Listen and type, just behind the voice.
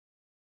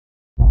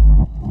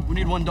We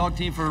need one dog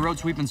team for a road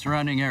sweep and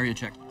surrounding area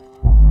check.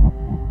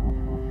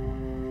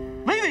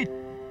 Leavey!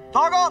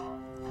 Dog up!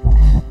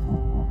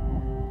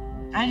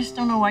 I just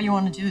don't know why you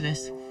want to do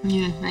this.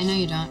 Yeah, I know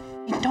you don't.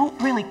 You don't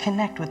really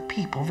connect with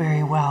people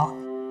very well.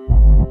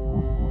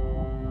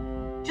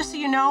 Just so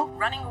you know,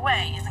 running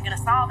away isn't going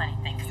to solve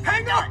anything.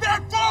 Hang up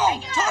that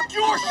phone! Tuck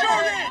your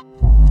shirt in!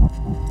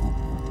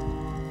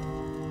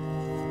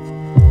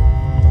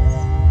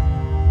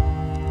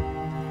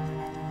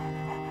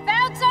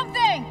 Found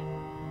something!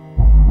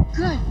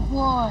 Good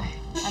boy.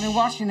 I've been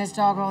watching this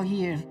dog all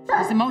year.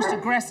 He's the most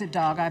aggressive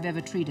dog I've ever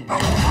treated.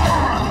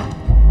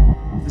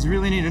 Does he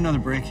really need another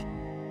break?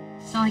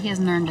 It's not like he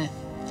hasn't earned it.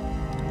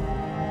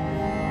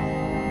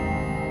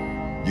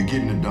 You're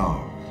getting a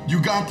dog. You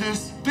got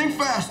this? Think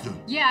faster.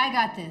 Yeah, I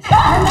got this.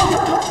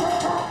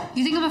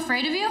 You think I'm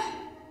afraid of you?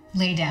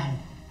 Lay down.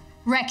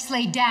 Rex,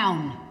 lay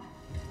down.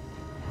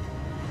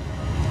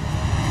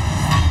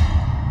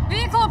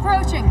 Vehicle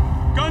approaching.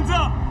 Guns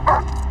up!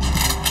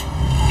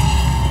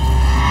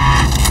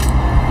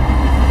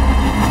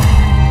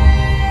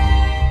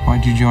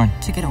 Why'd you join?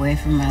 To get away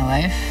from my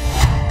life.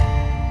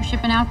 We're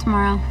shipping out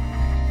tomorrow.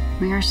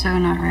 We are so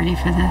not ready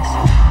for this.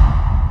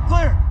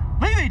 Clear!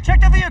 Leavey, check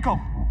the vehicle!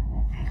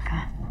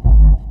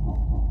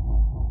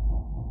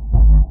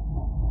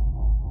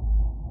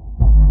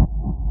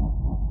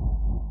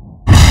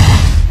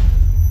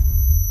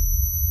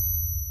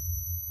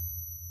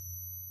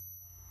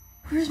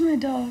 Where's my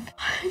dog?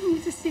 I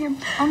need to see him.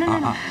 Oh,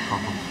 no.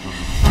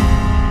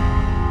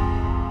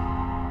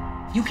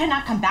 You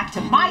cannot come back to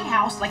my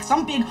house like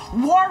some big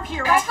war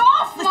hero. Back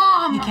off,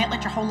 Mom! You can't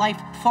let your whole life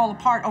fall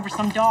apart over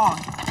some dog.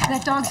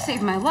 That dog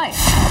saved my life.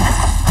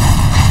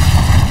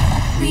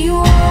 We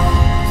walk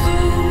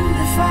through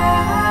the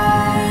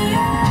fire.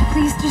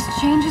 Please just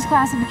change his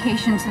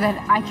classification so that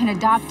I can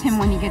adopt him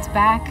when he gets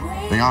back.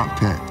 They aren't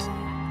pets.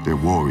 They're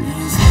warriors.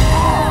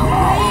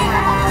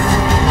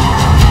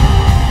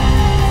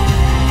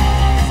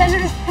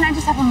 Senator, can I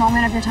just have a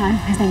moment of your time?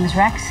 His name is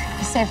Rex.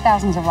 He saved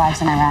thousands of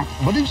lives in Iraq.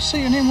 What did you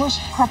say your name was?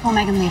 Corporal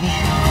Megan Leavey.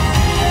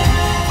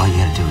 All you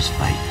gotta do is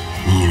fight.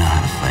 And you know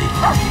how to fight.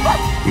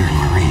 You're a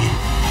Marine.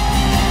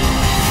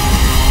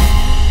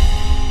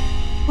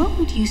 What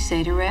would you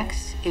say to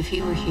Rex if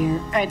he were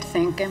here? I'd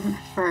thank him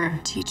for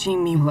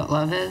teaching me what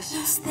love is.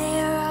 Is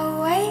there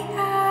a way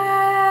out?